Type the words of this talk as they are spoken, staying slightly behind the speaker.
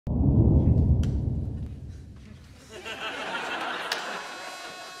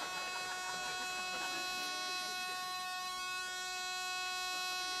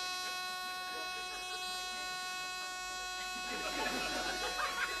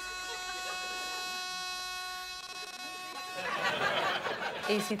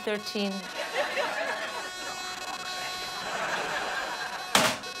AC13.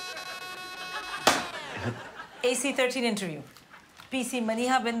 AC13 interview. PC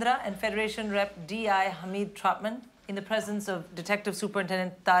Maniha Bindra and Federation Rep DI Hamid Trotman in the presence of Detective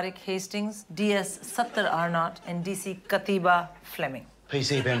Superintendent Tariq Hastings, DS Sattar Arnott, and DC Katiba Fleming.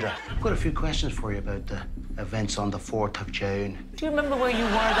 PC Bindra, I've got a few questions for you about the events on the 4th of June. Do you remember where you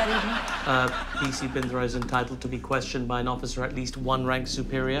were that evening? PC Bindra is entitled to be questioned by an officer at least 1 rank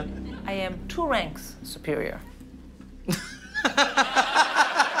superior. I am 2 ranks superior.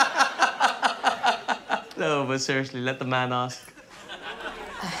 No, but seriously, let the man ask.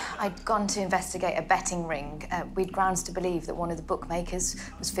 I'd gone to investigate a betting ring. We'd grounds to believe that one of the bookmakers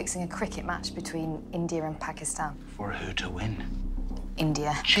was fixing a cricket match between India and Pakistan. For who to win?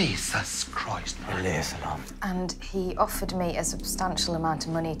 India. Jesus Christ. And he offered me a substantial amount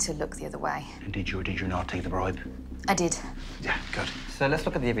of money to look the other way. And did you or did you not take the bribe? I did. Yeah, good. So let's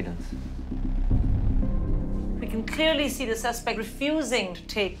look at the evidence. We can clearly see the suspect refusing to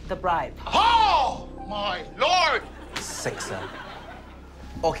take the bribe. Oh, my Lord! 6, sir.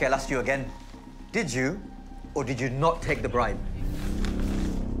 OK, I'll ask you again. Did you or did you not take the bribe?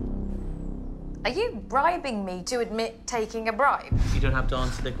 Are you bribing me to admit taking a bribe? You don't have to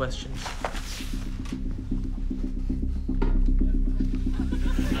answer their questions.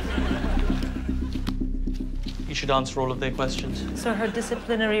 You should answer all of their questions. Sir, her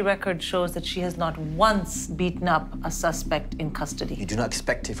disciplinary record shows that she has not once beaten up a suspect in custody. You do not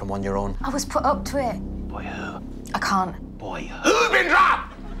expect it from on your own. I was put up to it. By who? I can't. By who, Bindra?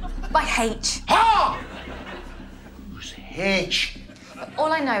 By H. Ha! Who's H?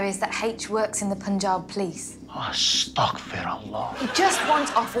 All I know is that H works in the Punjab police. Oh, astaghfirullah. He just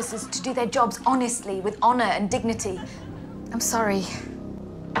wants officers to do their jobs honestly, with honor and dignity. I'm sorry.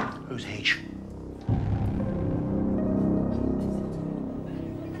 Who's H?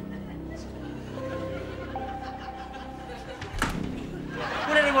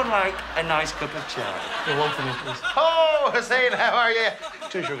 Would anyone like a nice cup of chai? Yeah, one for me, please. Oh, Hussein, how are you?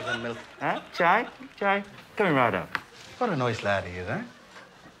 2 sugars and milk. Huh? Chai? Chai? Coming right up. What a nice lad he is, eh?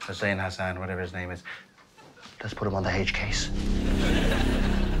 Hussein Hassan, whatever his name is. Let's put him on the H case.